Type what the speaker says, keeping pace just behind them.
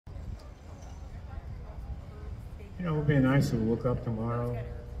You know, it would be nice if we woke up tomorrow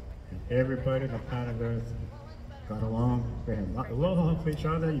and everybody on the planet Earth got along. They had aloha for each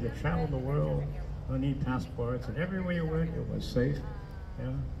other. You could travel the world, don't need passports, and everywhere you went, it was safe. You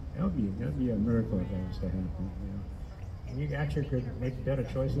know, that'd be a miracle if that was to happen. You know, you actually could make better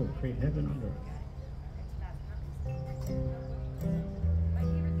choices and create heaven on earth.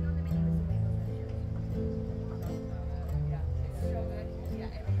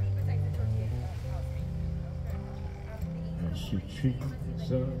 She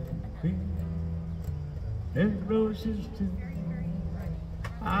treats of queen and roses too.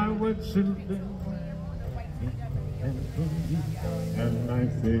 I would salute and I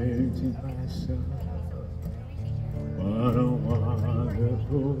think to myself, what a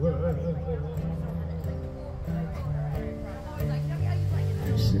wonderful world.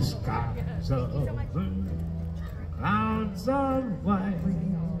 This is skies of blue, clouds of white,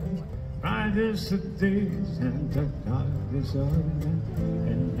 brightest of days and the darkest of night,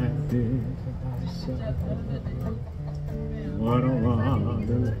 and I think to myself, what a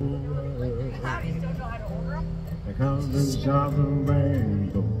wonderful world. The colors of the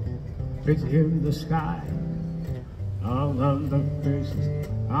rainbow fit in the sky, all of the faces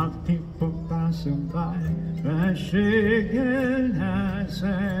of people passing by, I shake and I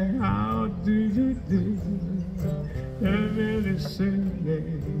say, how do you do? They're really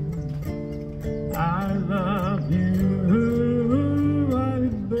singing, I love you. While the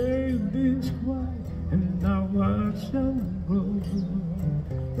babies cry and I watch them grow,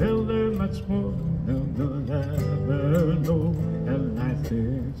 they'll learn much more than they'll ever know. And I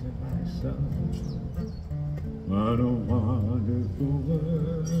think to myself, what a wonderful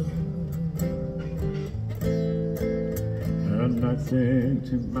world. And I think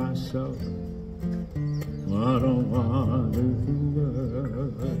to myself, what a wonderful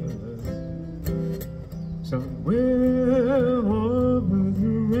world. Somewhere over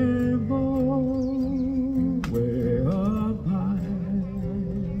the rainbow, way up high,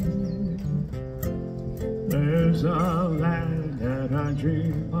 there's a land that I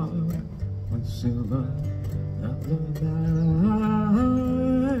dream of, one silver lullaby.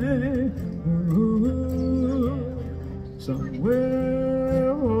 Somewhere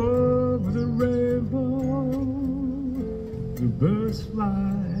over the rainbow, the birds fly.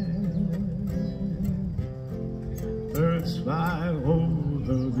 Birds fly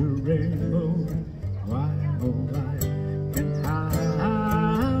over the rainbow, why, oh, why, and high.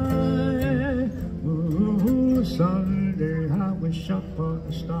 Ooh, someday I wish upon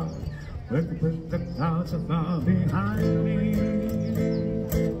a star, with the clouds far behind me.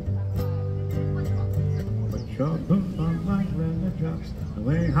 But trouble on my when it drops, the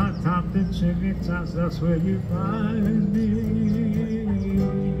way hot top the chimney tops, that's where you find me.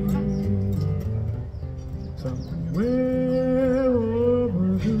 Somewhere over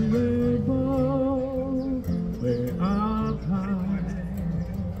the rainbow, way up high,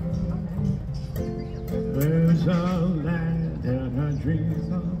 there's a land that I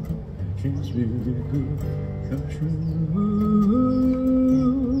dream of, dreams really good come true.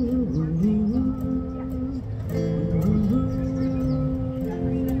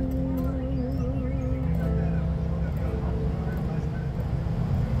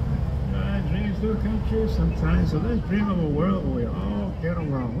 Do come true sometimes, so let's dream of a world where we all get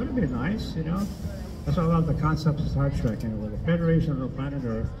along. Wouldn't it be nice, you know? That's why I love the concept of Star Trek, you know, where the Federation of the planet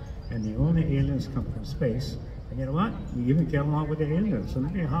Earth and the only aliens come from space. And you know what? We even get along with the aliens. So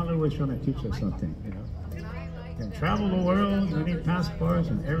maybe Hollywood's trying to teach us something, you know? You can travel the world, you need passports,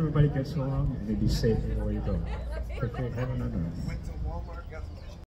 and everybody gets along, and they'd be safe before you go. To create heaven on earth.